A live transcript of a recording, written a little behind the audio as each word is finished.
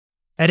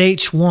At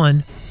age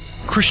 1,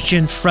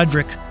 Christian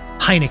Friedrich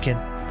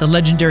Heineken, the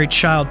legendary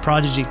child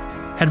prodigy,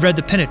 had read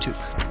the Pentateuch,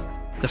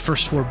 the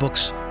first 4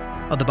 books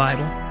of the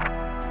Bible.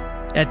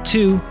 At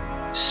 2,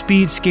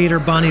 speed skater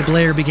Bonnie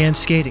Blair began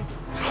skating.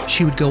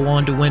 She would go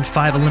on to win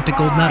 5 Olympic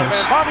gold medals.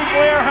 And Bonnie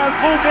Blair has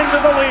moved into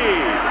the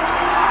lead.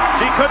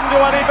 She couldn't do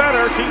any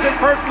better. She's in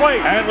first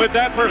place. And with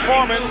that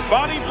performance,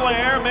 Bonnie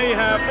Blair may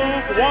have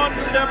moved one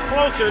step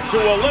closer to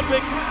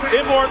Olympic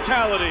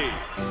immortality.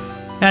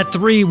 At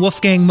 3,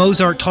 Wolfgang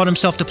Mozart taught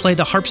himself to play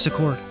the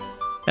harpsichord.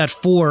 At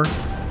 4,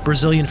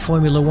 Brazilian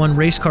Formula One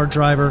race car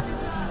driver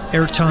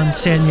Ayrton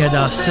Senna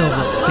da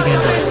Silva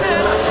began driving.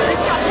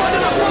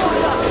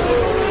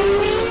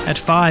 At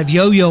 5,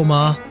 Yo-Yo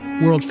Ma,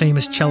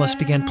 world-famous cellist,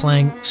 began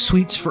playing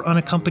suites for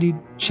unaccompanied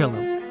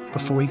cello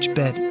before each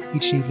bed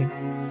each evening.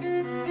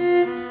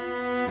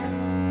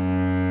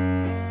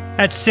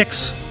 At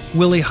 6,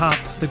 Willie Hopp,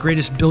 the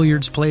greatest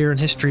billiards player in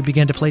history,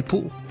 began to play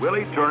pool.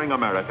 Willie touring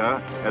America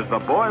as the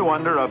boy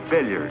wonder of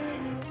billiards.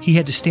 He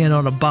had to stand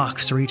on a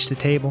box to reach the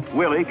table.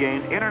 Willie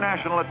gained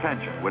international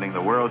attention, winning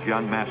the world's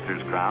young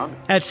masters crown.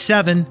 At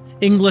 7,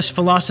 English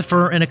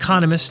philosopher and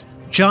economist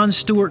John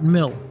Stuart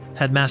Mill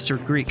had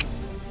mastered Greek.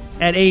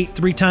 At 8,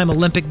 3-time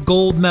Olympic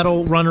gold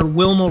medal runner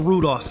Wilma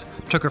Rudolph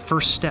took her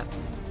first step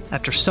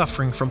after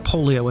suffering from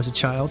polio as a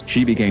child.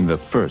 She became the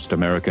first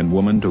American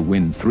woman to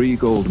win 3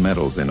 gold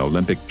medals in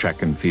Olympic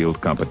track and field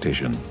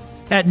competition.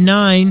 At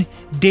 9,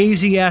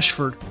 Daisy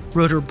Ashford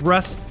wrote her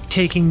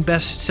breathtaking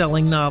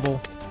best-selling novel,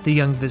 The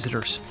Young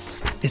Visitors.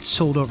 It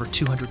sold over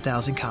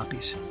 200,000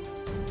 copies.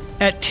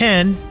 At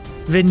 10,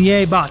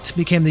 Vinay Bhatt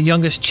became the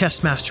youngest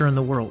chess master in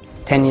the world.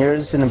 10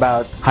 years and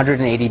about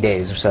 180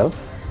 days or so,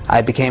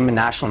 I became a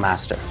national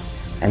master.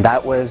 And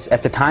that was,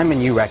 at the time, a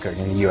new record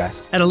in the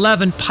U.S. At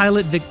 11,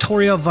 pilot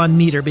Victoria von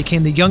Meter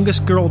became the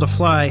youngest girl to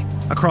fly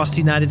across the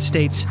United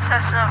States.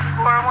 Cessna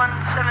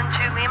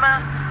 4172 Lima,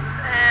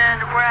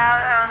 and we're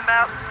out on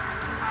about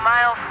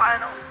mile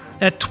final.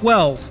 At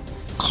 12,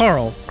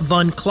 Karl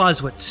von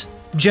Clausewitz,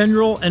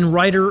 general and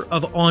writer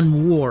of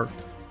On War,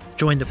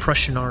 joined the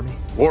Prussian army.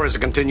 War is a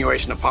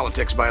continuation of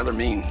politics by other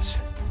means.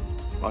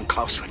 Von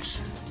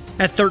Clausewitz.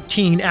 At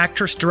 13,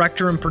 actress,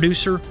 director, and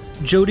producer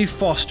Jodie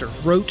Foster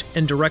wrote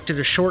and directed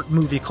a short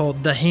movie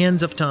called The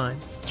Hands of Time.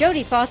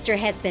 Jodie Foster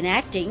has been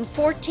acting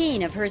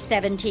 14 of her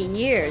 17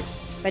 years,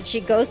 but she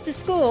goes to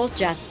school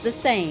just the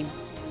same.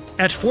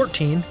 At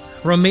 14,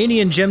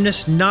 Romanian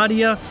gymnast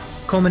Nadia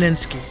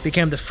Comaneci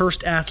became the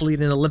first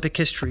athlete in Olympic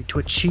history to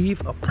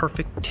achieve a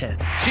perfect 10.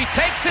 She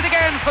takes it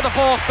again for the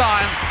 4th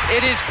time.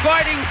 It is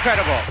quite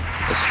incredible.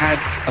 Has had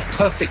a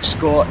perfect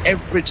score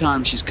every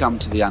time she's come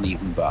to the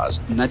uneven bars.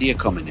 Nadia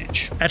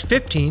Comaneci. At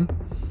 15,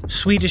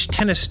 Swedish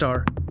tennis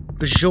star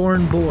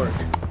Bjorn Borg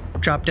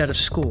dropped out of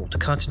school to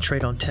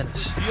concentrate on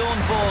tennis. Bjorn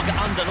Borg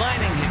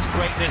underlining his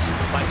greatness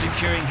by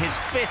securing his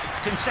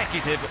 5th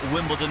consecutive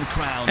Wimbledon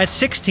crown. At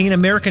 16,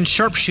 American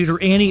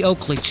sharpshooter Annie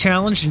Oakley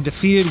challenged and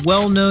defeated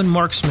well-known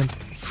marksman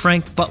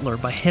Frank Butler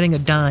by hitting a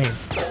dime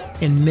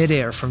in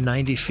midair from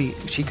 90 feet.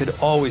 She could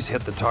always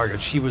hit the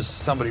target. She was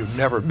somebody who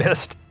never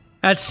missed.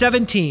 At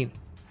 17,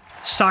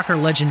 soccer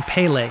legend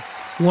Pelé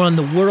won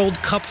the World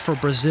Cup for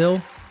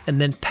Brazil and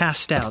then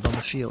passed out on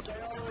the field.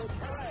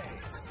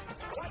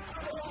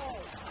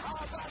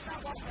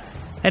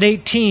 At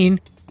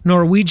 18,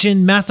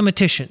 Norwegian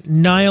mathematician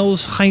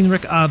Niels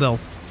Heinrich Abel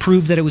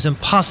proved that it was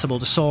impossible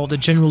to solve the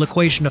general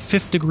equation of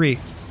 5th degree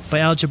by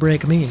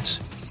algebraic means.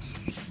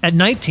 At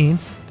 19,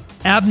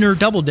 Abner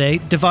Doubleday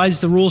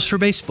devised the rules for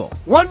baseball.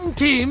 One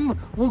team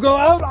will go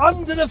out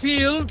onto the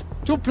field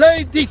to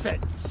play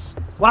defense,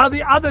 while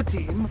the other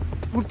team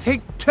will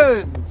take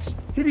turns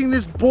hitting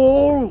this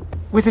ball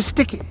with a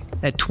sticky.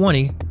 At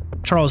 20,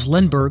 Charles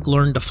Lindbergh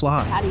learned to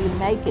fly. How do you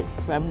make it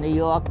from New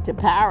York to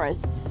Paris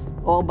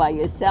all by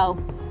yourself,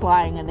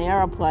 flying an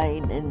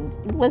airplane? And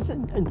it was a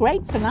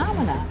great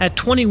phenomenon. At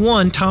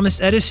 21,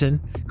 Thomas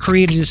Edison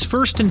created his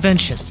first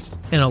invention,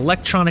 an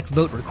electronic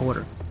vote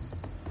recorder.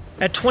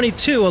 At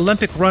 22,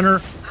 Olympic runner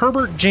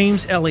Herbert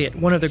James Elliott,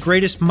 one of the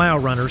greatest mile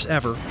runners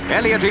ever.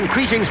 Elliott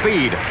increasing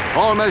speed,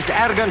 almost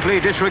arrogantly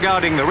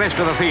disregarding the rest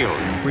of the field.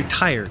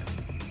 Retired,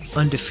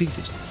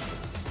 undefeated.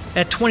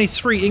 At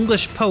 23,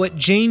 English poet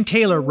Jane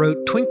Taylor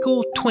wrote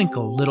Twinkle,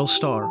 Twinkle, Little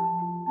Star.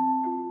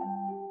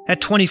 At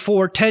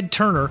 24, Ted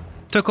Turner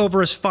took over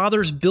his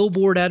father's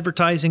billboard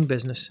advertising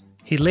business.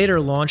 He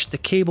later launched the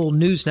cable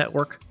news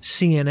network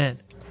CNN.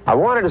 I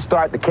wanted to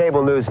start the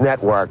cable news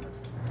network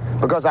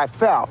because I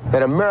felt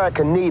that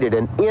America needed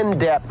an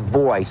in-depth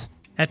voice.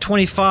 At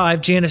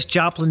 25, Janis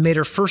Joplin made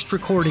her first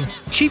recording,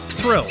 Cheap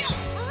Thrills,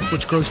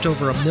 which grossed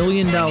over $1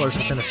 million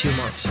within a few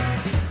months.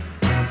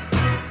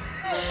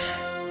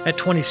 At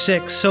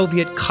 26,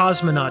 Soviet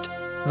cosmonaut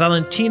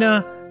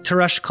Valentina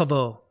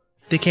Tereshkova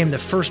became the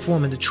first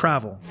woman to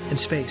travel in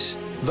space.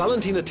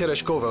 Valentina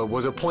Tereshkova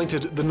was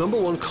appointed the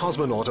 #1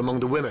 cosmonaut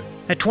among the women.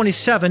 At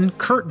 27,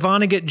 Kurt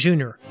Vonnegut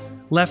Jr.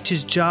 left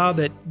his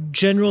job at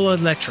General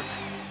Electric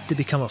to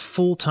become a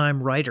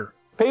full-time writer.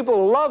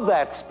 People love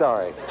that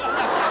story.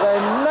 They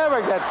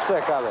never get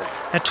sick of it.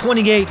 At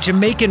 28,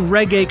 Jamaican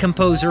reggae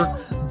composer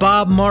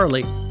Bob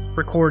Marley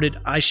recorded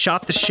I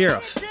Shot the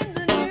Sheriff.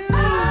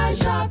 I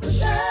shot the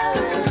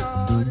sheriff.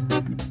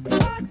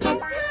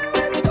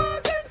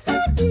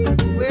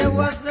 Where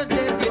was the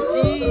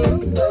deputy?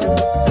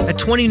 At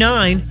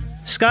 29,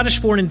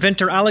 Scottish-born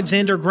inventor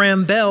Alexander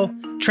Graham Bell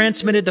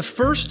transmitted the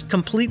first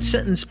complete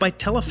sentence by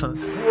telephone.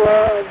 You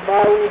are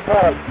my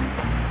husband,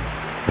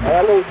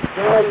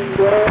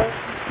 Alexander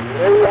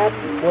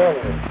Graham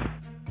Bell.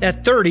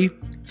 At 30,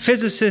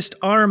 physicist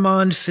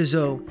Armand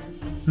Fizeau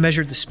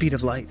measured the speed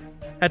of light.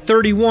 At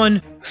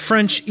 31,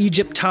 French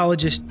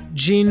Egyptologist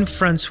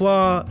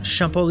Jean-Francois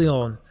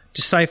Champollion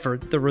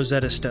deciphered the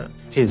Rosetta Stone.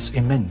 His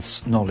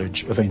immense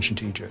knowledge of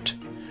ancient Egypt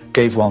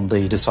gave one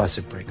the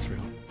decisive breakthrough.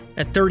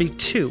 At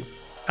 32,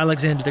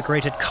 Alexander the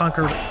Great had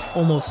conquered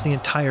almost the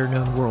entire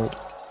known world.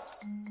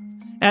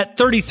 At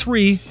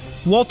 33,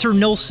 Walter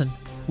Nelson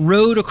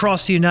rode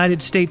across the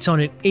United States on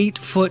an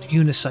 8-foot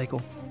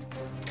unicycle.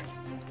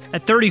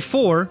 At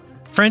 34,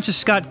 Francis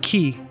Scott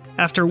Key,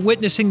 after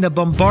witnessing the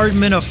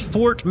bombardment of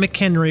Fort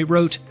McHenry,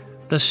 wrote,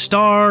 "The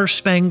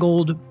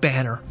Star-Spangled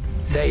Banner."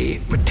 They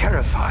were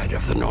terrified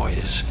of the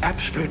noise,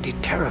 absolutely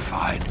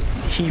terrified.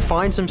 He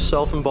finds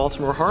himself in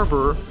Baltimore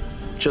Harbor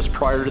just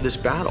prior to this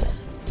battle.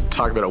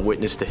 Talk about a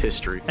witness to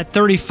history. At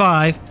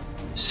 35,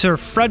 Sir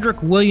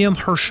Frederick William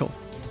Herschel,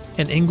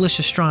 an English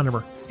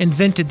astronomer,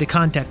 invented the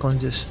contact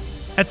lenses.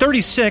 At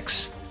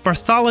 36,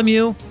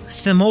 Bartholomew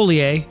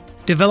Thimolier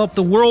developed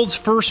the world's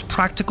first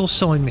practical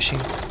sewing machine.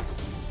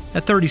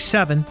 At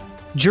 37,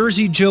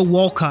 Jersey Joe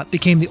Walcott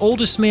became the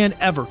oldest man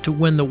ever to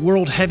win the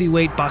world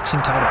heavyweight boxing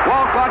title.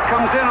 Walcott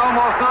comes in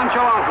almost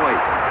nonchalantly.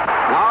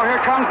 Now here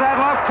comes that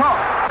left hook.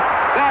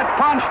 That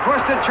punch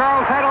twisted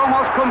Charles' head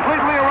almost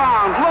completely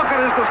around. Look at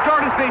his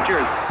distorted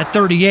features. At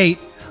 38,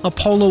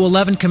 Apollo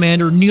 11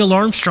 commander Neil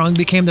Armstrong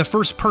became the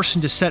first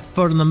person to set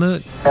foot on the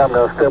moon. I'm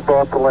going to step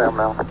off the limb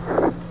now.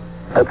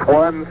 That's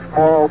one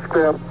small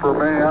step for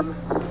man,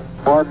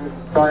 one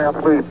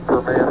giant leap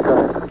for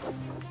mankind.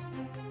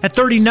 At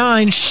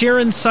 39,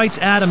 Sharon Seitz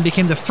Adam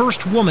became the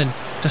first woman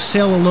to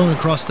sail alone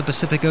across the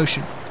Pacific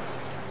Ocean.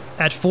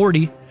 At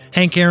 40,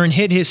 Hank Aaron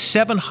hit his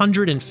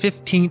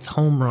 715th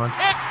home run.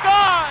 It's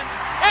gone!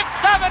 It's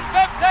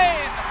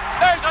 7:15!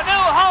 There's a new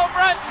home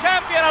run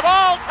champion of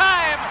all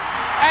time,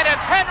 and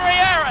it's Henry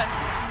Aaron!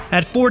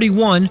 At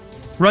 41,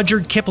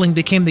 Rudyard Kipling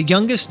became the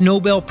youngest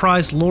Nobel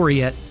Prize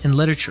laureate in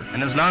literature.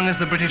 And as long as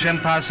the British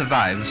Empire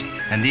survives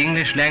and the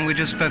English language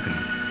is spoken,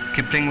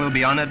 Kipling will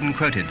be honored and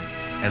quoted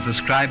as the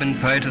scribe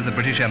and poet of the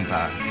British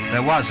Empire.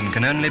 There was and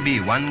can only be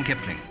one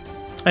Kipling.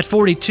 At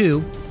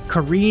 42,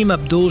 Kareem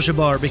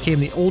Abdul-Jabbar became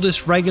the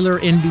oldest regular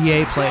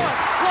NBA player.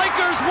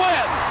 Lakers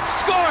win!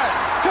 Score it!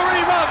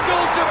 Kareem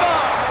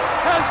Abdul-Jabbar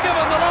has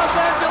given the Los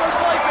Angeles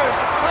Lakers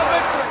a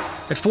victory!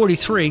 At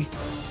 43,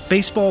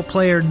 baseball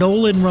player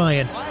Nolan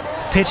Ryan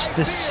pitched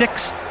the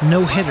 6th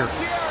no-hitter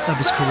of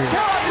his career.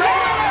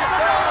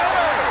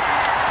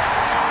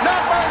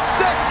 Number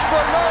 6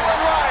 for Nolan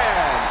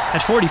Ryan!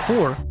 At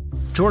 44,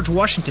 George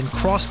Washington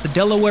crossed the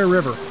Delaware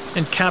River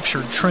and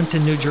captured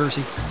Trenton, New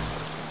Jersey.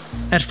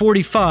 At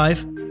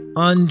 45,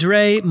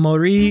 André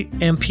Marie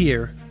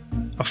Ampère,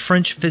 a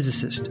French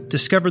physicist,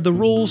 discovered the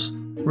rules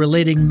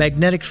relating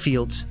magnetic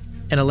fields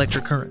and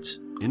electric currents.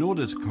 In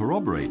order to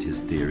corroborate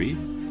his theory,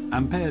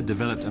 Ampère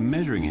developed a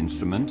measuring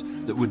instrument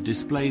that would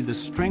display the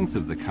strength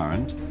of the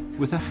current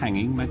with a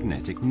hanging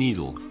magnetic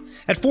needle.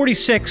 At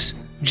 46,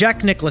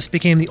 Jack Nicklaus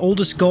became the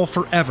oldest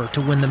golfer ever to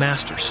win the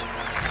Masters.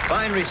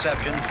 Fine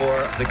reception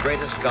for the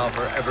greatest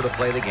golfer ever to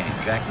play the game,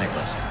 Jack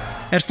Nicklaus.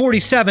 At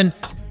 47,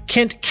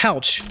 Kent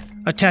Couch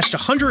attached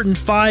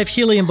 105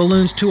 helium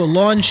balloons to a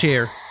lawn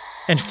chair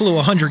and flew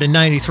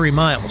 193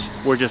 miles.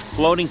 We're just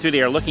floating through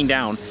the air, looking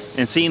down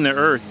and seeing the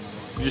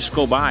Earth just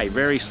go by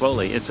very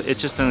slowly.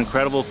 It's just an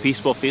incredible,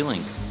 peaceful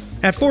feeling.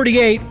 At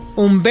 48,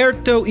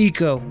 Umberto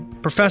Eco,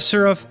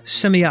 professor of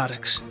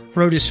semiotics,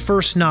 wrote his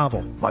first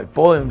novel. My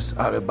poems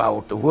are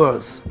about the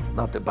words,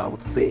 not about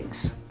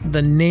things.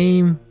 The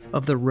Name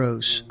of the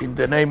Rose. In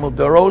The Name of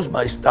the Rose,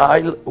 my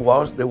style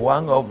was the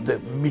one of the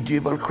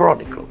medieval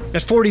chronicle.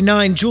 At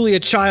 49, Julia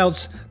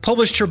Childs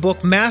published her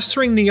book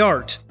Mastering the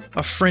Art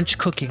of French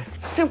Cooking.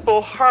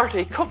 Simple,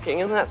 hearty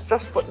cooking, and that's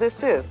just what this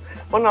is.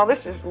 Well, now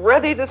this is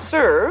ready to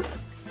serve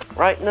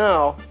right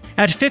now.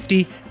 At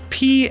 50,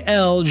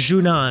 P.L.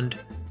 Junand,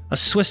 a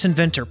Swiss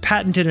inventor,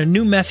 patented a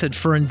new method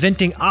for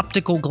inventing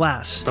optical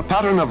glass. The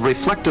pattern of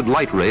reflected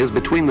light rays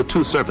between the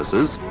two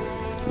surfaces,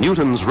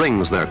 Newton's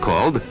rings they're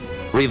called,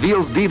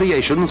 reveals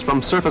deviations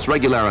from surface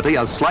regularity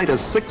as slight as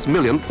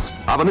 6/millionths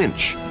of an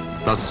inch,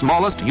 the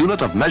smallest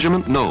unit of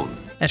measurement known.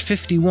 At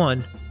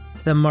 51,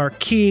 the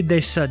Marquis de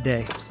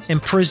Sade,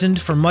 imprisoned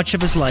for much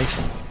of his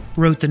life,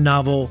 wrote the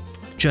novel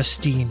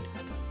Justine.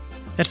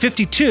 At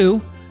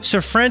 52,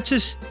 Sir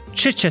Francis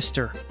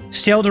Chichester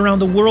sailed around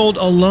the world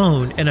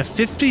alone in a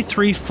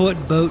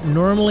 53-foot boat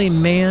normally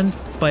manned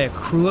by a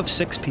crew of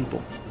 6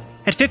 people.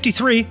 At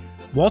 53,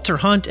 Walter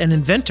Hunt, an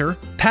inventor,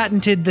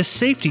 patented the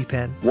safety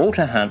pin.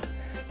 Walter Hunt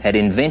had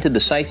invented the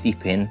safety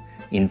pin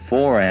in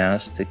 4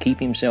 hours to keep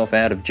himself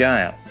out of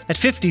jail. At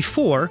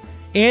 54,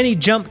 Annie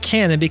Jump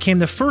Cannon became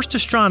the first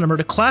astronomer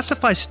to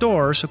classify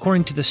stars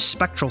according to the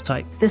spectral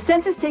type. The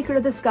census taker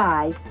of the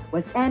sky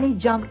was Annie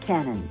Jump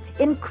Cannon.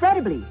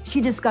 Incredibly,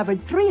 she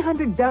discovered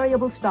 300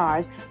 variable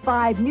stars,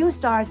 5 new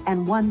stars,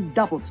 and 1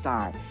 double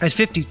star. At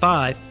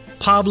 55,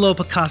 Pablo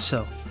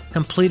Picasso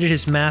completed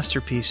his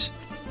masterpiece,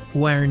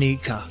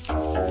 Guernica.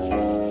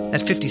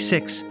 At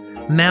 56,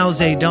 Mao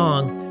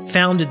Zedong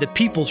founded the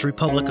People's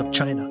Republic of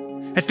China.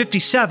 At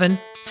 57,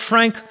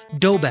 Frank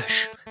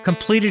Dobesch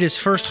completed his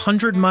first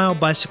 100-mile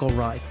bicycle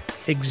ride,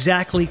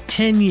 exactly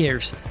 10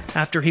 years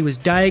after he was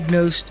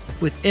diagnosed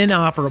with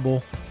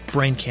inoperable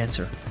brain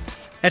cancer.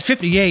 At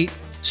 58,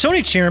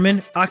 Sony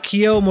chairman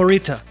Akio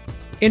Morita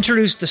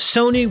introduced the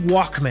Sony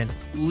Walkman.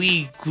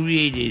 We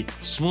created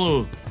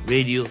small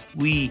radio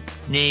we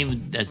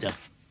named as a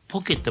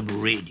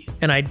pocketable radio.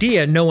 An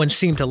idea no one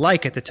seemed to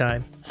like at the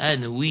time.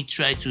 And we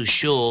tried to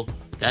show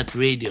that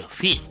radio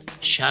fit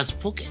Shah's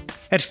pocket.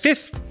 At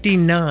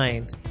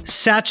 59,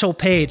 Satchel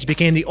Paige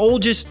became the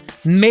oldest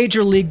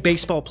Major League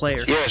Baseball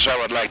player. Yes, I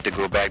would like to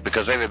go back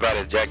because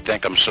everybody, Jack,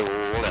 think I'm so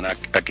old and I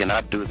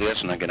cannot do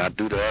this and I cannot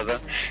do the other.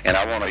 And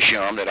I want to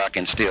show them that I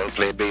can still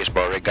play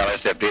baseball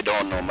regardless if they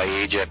don't know my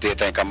age. If they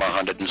think I'm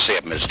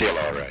 107, it's still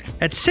all right.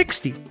 At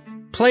 60,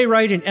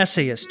 playwright and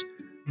essayist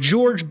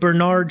George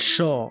Bernard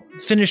Shaw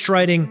finished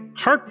writing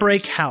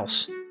Heartbreak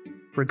House,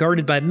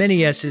 regarded by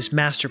many as his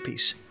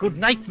masterpiece. Good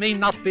night may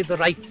not be the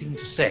right thing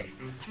to say.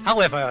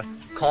 However,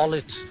 call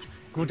it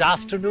good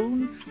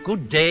afternoon,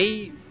 good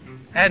day,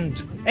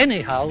 and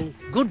anyhow,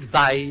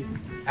 goodbye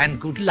and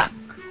good luck.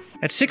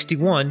 At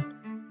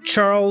 61,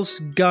 Charles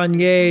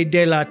Garnier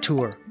de la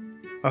Tour,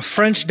 a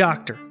French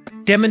doctor,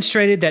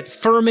 demonstrated that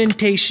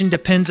fermentation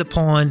depends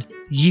upon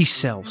yeast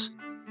cells.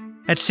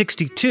 At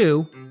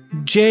 62,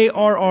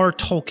 J.R.R.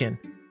 Tolkien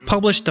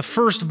published the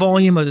first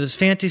volume of his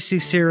fantasy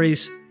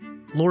series,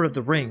 Lord of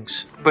the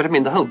Rings. But, I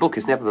mean, the whole book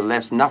is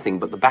nevertheless nothing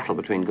but the battle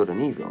between good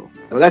and evil.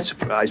 Well, that's,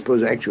 I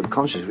suppose, actual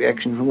conscious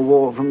reaction from a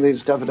war, from the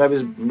stuff that I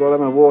was brought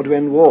up in a war to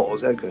end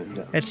wars, that kind of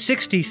stuff. At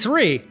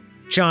 63,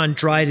 John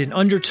Dryden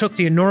undertook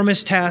the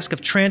enormous task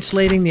of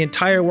translating the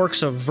entire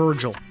works of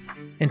Virgil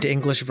into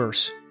English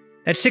verse.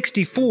 At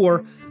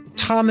 64,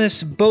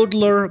 Thomas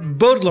Baudelaire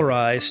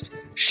Baudelarized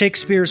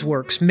Shakespeare's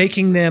works,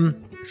 making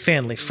them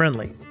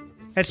family-friendly.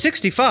 At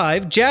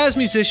 65, jazz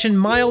musician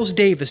Miles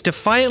Davis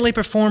defiantly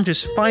performed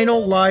his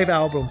final live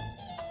album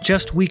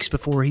just weeks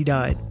before he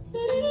died.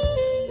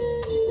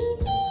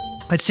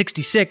 At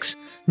 66,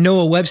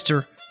 Noah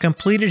Webster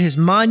completed his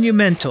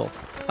monumental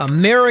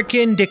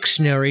American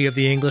Dictionary of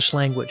the English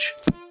Language.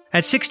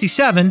 At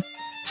 67,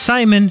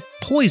 Simon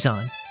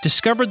Poisson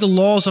discovered the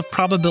laws of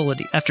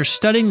probability after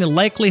studying the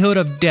likelihood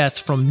of death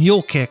from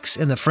mule kicks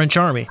in the French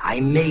army. I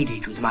made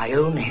it with my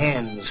own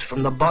hands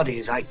from the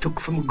bodies I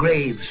took from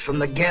graves, from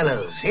the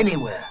gallows,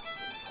 anywhere.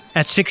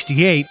 At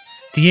 68,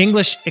 the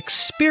English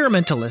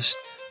experimentalist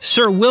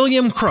Sir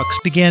William Crookes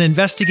began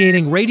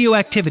investigating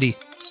radioactivity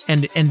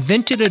and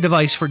invented a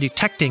device for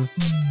detecting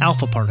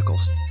alpha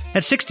particles.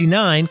 At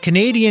 69,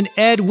 Canadian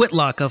Ed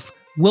Whitlock of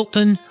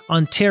Wilton,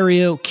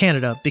 Ontario,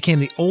 Canada, became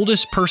the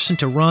oldest person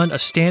to run a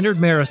standard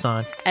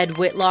marathon. Ed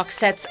Whitlock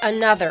sets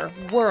another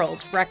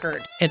world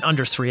record in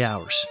under 3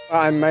 hours.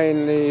 I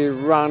mainly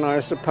run, I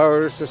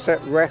suppose, to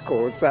set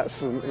records. That's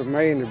the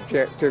main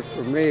objective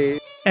for me.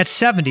 At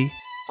 70,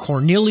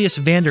 Cornelius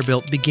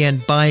Vanderbilt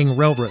began buying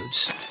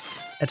railroads.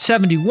 At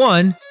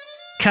 71,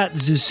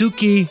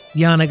 Katsuzuki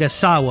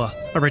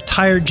Yanagasawa, a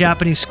retired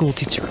Japanese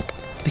schoolteacher,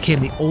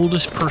 became the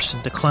oldest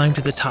person to climb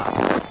to the top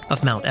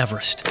of Mount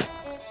Everest.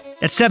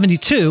 At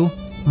 72,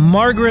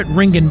 Margaret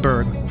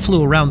Ringenberg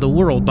flew around the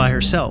world by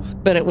herself.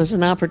 But it was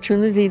an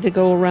opportunity to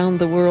go around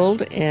the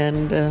world,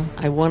 and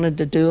I wanted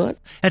to do it.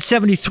 At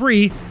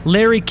 73,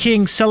 Larry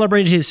King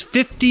celebrated his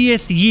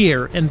 50th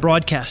year in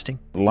broadcasting.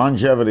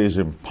 Longevity is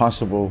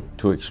impossible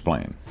to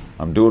explain.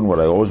 I'm doing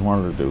what I always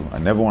wanted to do. I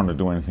never wanted to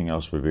do anything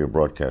else but be a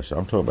broadcaster.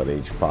 I'm talking about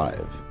age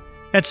 5.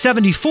 At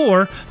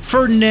 74,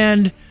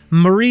 Ferdinand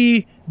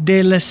Marie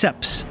de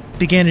Lesseps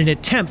began an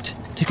attempt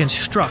to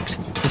construct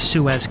the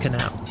Suez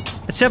Canal.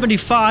 At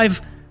 75,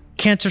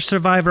 cancer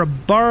survivor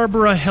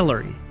Barbara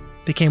Hillary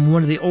became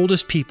one of the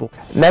oldest people.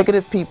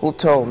 Negative people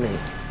told me,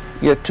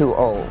 you're too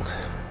old.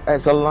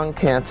 As a lung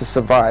cancer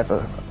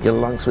survivor, your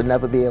lungs would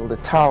never be able to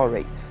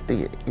tolerate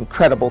the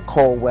incredible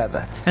cold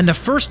weather. And the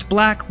first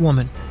black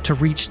woman to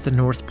reach the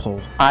North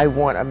Pole. I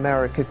want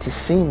America to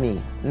see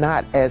me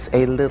not as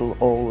a little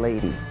old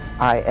lady.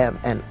 I am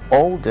an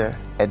older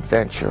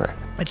adventurer.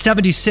 At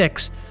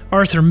 76,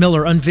 Arthur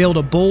Miller unveiled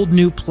a bold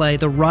new play,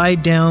 The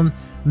Ride Down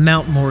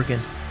Mount Morgan,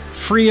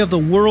 free of the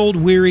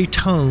world-weary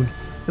tone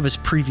of his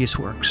previous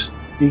works.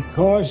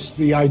 Because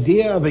the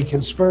idea of a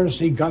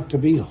conspiracy got to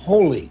be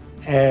holy,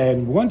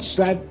 and once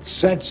that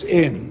sets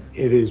in,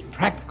 it is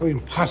practically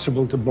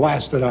impossible to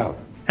blast it out.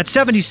 At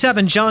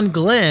 77, John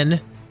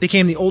Glenn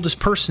became the oldest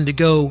person to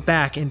go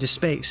back into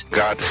space.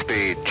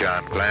 Godspeed,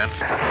 John Glenn.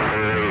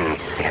 3,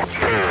 2,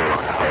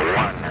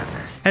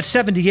 1. At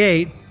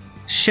 78,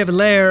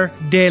 Chevalier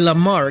de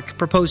Lamarck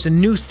proposed a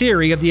new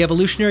theory of the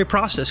evolutionary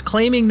process,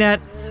 claiming that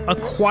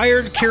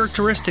acquired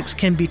characteristics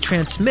can be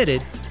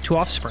transmitted to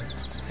offspring.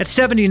 At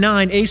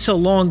 79, Asa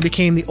Long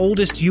became the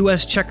oldest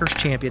U.S. checkers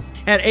champion.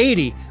 At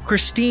 80,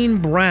 Christine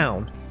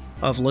Brown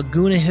of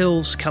Laguna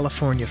Hills,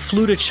 California,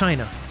 flew to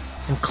China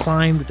and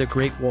climbed the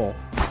Great Wall.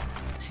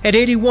 At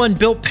 81,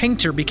 Bill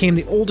Painter became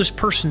the oldest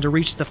person to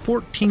reach the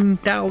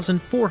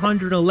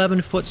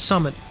 14,411-foot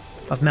summit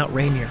of Mount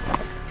Rainier.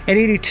 At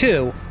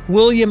 82,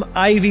 William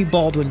Ivy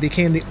Baldwin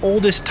became the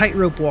oldest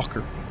tightrope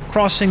walker,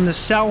 crossing the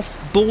South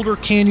Boulder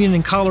Canyon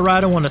in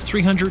Colorado on a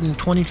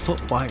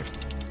 320-foot wire.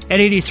 At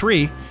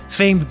 83,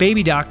 famed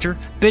baby doctor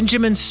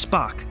Benjamin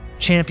Spock,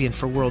 champion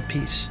for world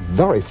peace.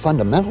 Very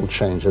fundamental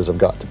changes have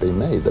got to be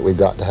made, that we've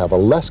got to have a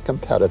less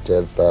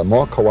competitive,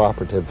 more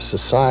cooperative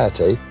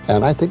society,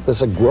 and I think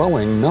there's a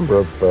growing number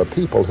of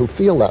people who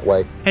feel that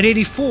way. At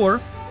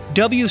 84,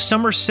 W.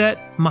 Somerset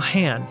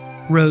Maugham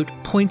wrote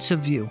Points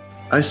of View.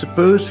 I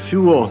suppose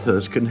few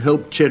authors can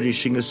help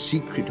cherishing a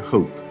secret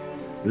hope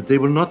that they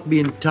will not be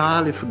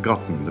entirely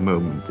forgotten the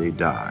moment they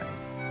die.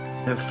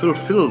 I have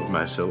fulfilled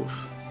myself,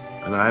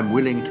 and I am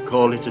willing to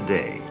call it a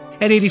day.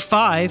 At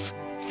 85,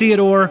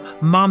 Theodore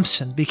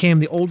Mommsen became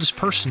the oldest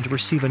person to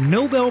receive a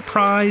Nobel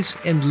Prize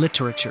in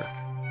Literature.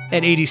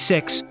 At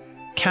 86,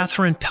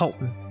 Catherine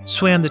Pelton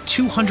swam the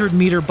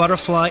 200-meter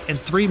butterfly in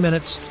 3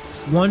 minutes,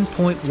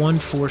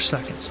 1.14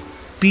 seconds,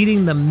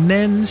 beating the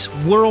men's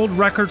world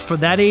record for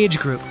that age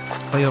group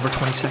by over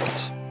 20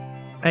 seconds.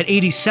 At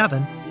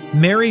 87,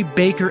 Mary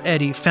Baker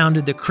Eddy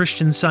founded the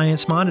Christian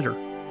Science Monitor.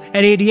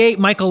 At 88,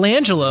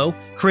 Michelangelo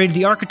created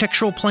the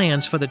architectural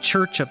plans for the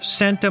Church of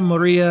Santa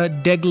Maria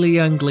degli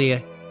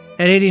Angeli.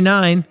 At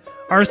 89,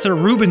 Arthur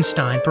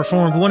Rubinstein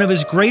performed one of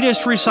his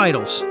greatest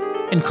recitals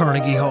in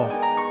Carnegie Hall.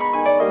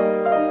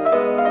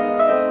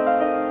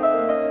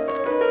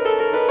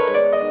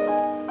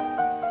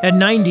 At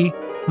 90,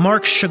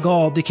 Marc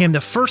Chagall became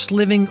the first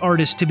living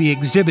artist to be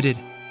exhibited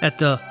at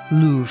the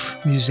Louvre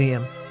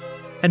Museum.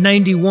 At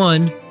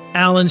 91,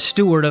 Alan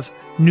Stewart of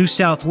New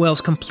South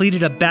Wales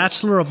completed a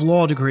Bachelor of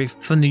Law degree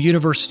from the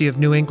University of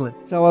New England.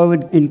 So I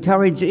would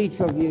encourage each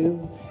of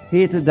you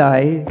here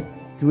today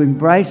to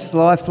embrace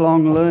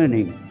lifelong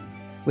learning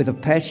with a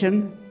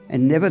passion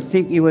and never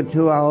think you are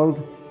too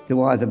old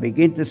to either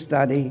begin to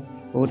study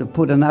or to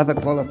put another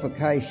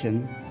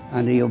qualification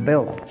under your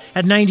belt.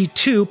 At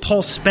 92,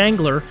 Paul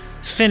Spangler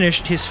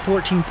finished his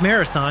 14th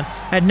marathon.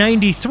 At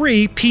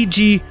 93,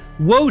 P.G.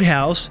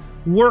 Wodehouse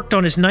worked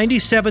on his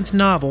 97th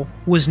novel,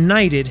 was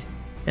knighted,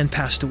 and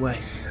passed away.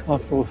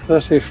 After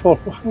 34,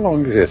 how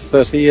long is it?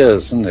 30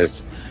 years, isn't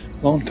it?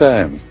 Long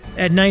time.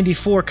 At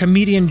 94,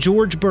 comedian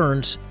George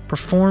Burns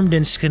performed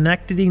in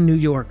Schenectady, New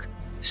York,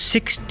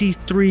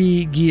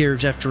 63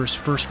 years after his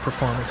first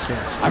performance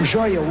there. I'm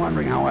sure you're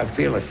wondering how I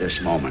feel at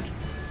this moment.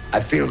 I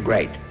feel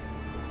great.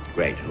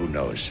 Great, who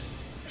knows?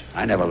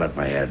 I never let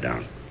my hair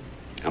down.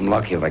 I'm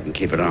lucky if I can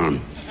keep it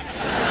on.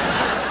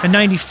 At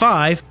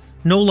 95,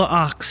 Nola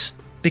Ox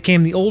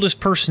became the oldest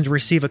person to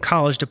receive a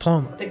college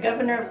diploma. The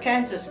governor of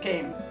Kansas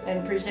came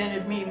and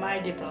presented me my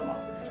diploma.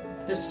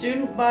 The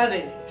student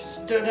body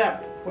stood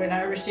up when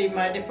I received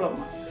my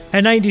diploma.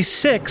 At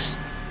 96,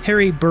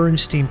 Harry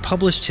Bernstein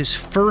published his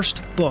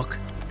first book,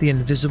 The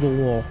Invisible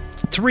Wall,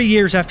 3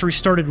 years after he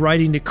started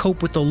writing to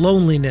cope with the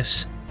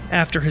loneliness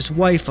after his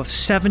wife of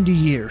 70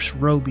 years,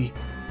 Roby,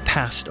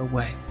 passed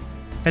away.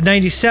 At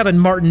 97,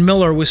 Martin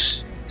Miller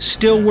was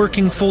still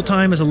working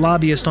full-time as a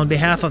lobbyist on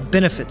behalf of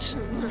benefits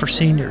for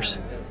seniors.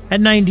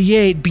 At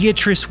 98,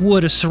 Beatrice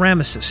Wood, a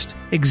ceramicist,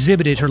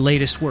 exhibited her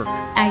latest work.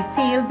 I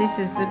feel this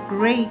is a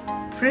great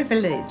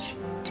privilege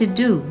to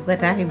do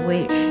what I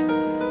wish,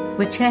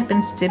 which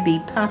happens to be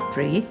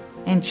pottery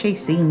and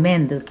chasing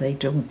men that they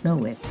don't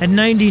know it. At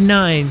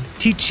 99,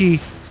 Tichi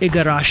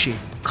Igarashi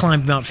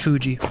climbed Mount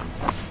Fuji.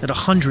 At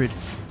 100,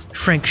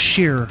 Frank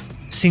Shearer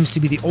seems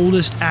to be the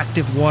oldest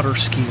active water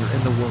skier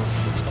in the world.